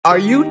Are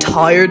you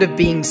tired of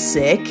being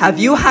sick? Have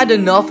you had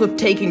enough of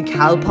taking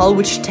Calpol,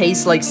 which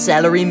tastes like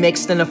celery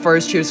mixed in a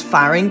first year's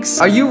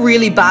pharynx? Are you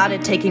really bad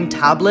at taking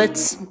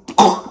tablets?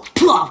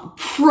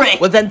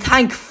 Frick! Well then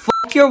thank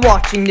fuck you're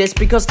watching this,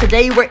 because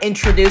today we're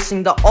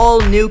introducing the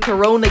all-new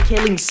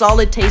corona-killing,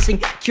 solid-tasting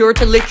cure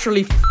to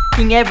literally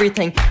fucking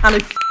everything, and I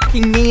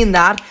fucking mean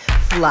that,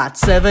 flat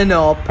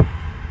 7-Up.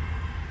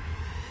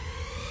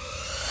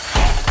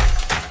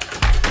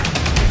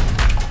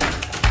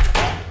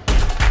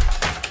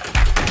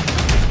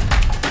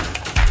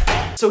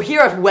 So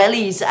here at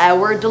Wellies,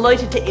 we're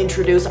delighted to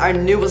introduce our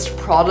newest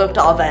product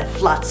of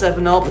Flat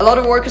 7-Up. A lot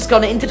of work has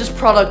gone into this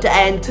product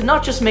and to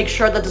not just make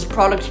sure that this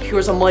product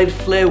cures a mild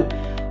flu,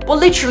 but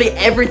literally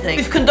everything.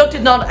 We've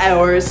conducted not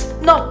hours,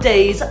 not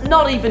days,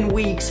 not even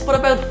weeks, but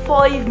about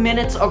 5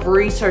 minutes of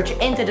research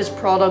into this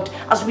product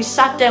as we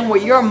sat down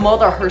with your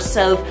mother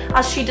herself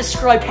as she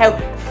described how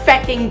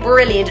fecking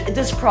brilliant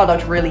this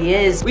product really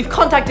is. We've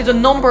contacted a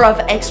number of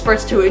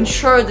experts to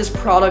ensure this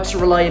product's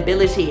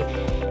reliability,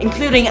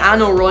 including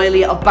Anne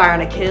O'Reilly of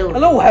Barnakill.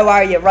 Hello, how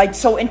are you? Right,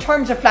 so in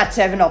terms of Flat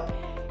 7-Up,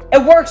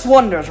 it works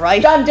wonders, right?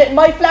 John, did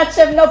my Flat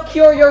 7-Up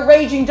cure your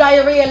raging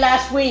diarrhea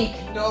last week?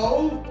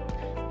 No.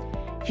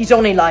 He's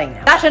only lying.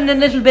 That and a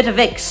little bit of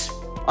Vicks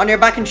on your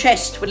back and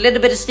chest with a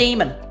little bit of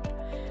steaming.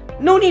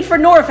 No need for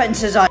Norfen,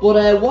 says I.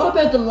 But what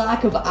about the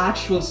lack of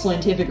actual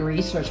scientific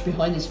research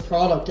behind this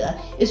product?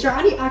 Is there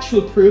any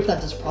actual proof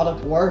that this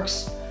product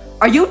works?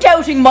 Are you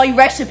doubting my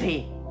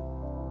recipe?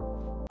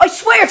 I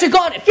swear to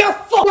God, if you're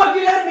fucking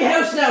get out of my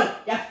house now,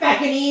 you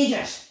fucking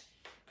idiot!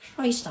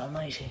 Christ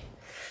almighty.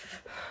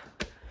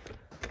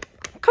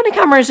 What kind of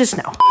camera is this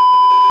now?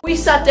 We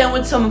sat down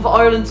with some of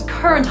Ireland's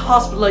current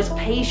hospitalised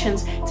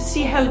patients to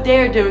see how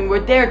they're doing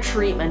with their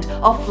treatment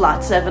of Flat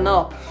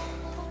 7-Up.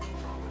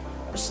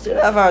 I still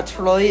have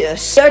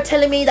arthritis. You're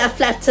telling me that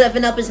Flat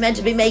 7-Up is meant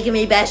to be making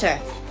me better?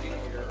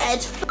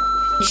 It's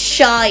f***ing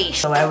shite.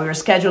 So we were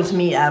scheduled to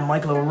meet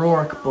Michael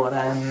O'Rourke, but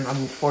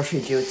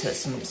unfortunately due to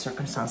some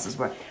circumstances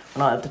we're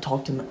not able to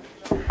talk to him.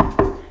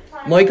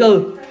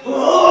 Michael!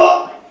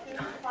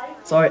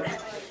 Sorry.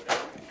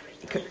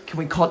 Can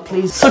we cut,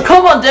 please? So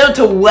come on down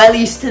to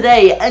Wellies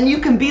today, and you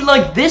can be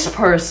like this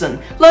person,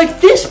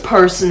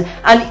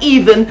 and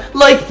even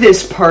like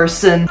this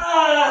person.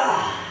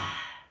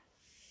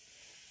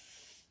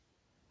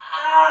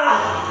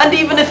 And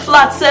even if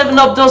Flat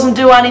 7-Up doesn't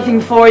do anything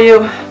for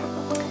you,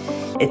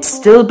 it's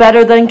still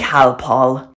better than Calpol.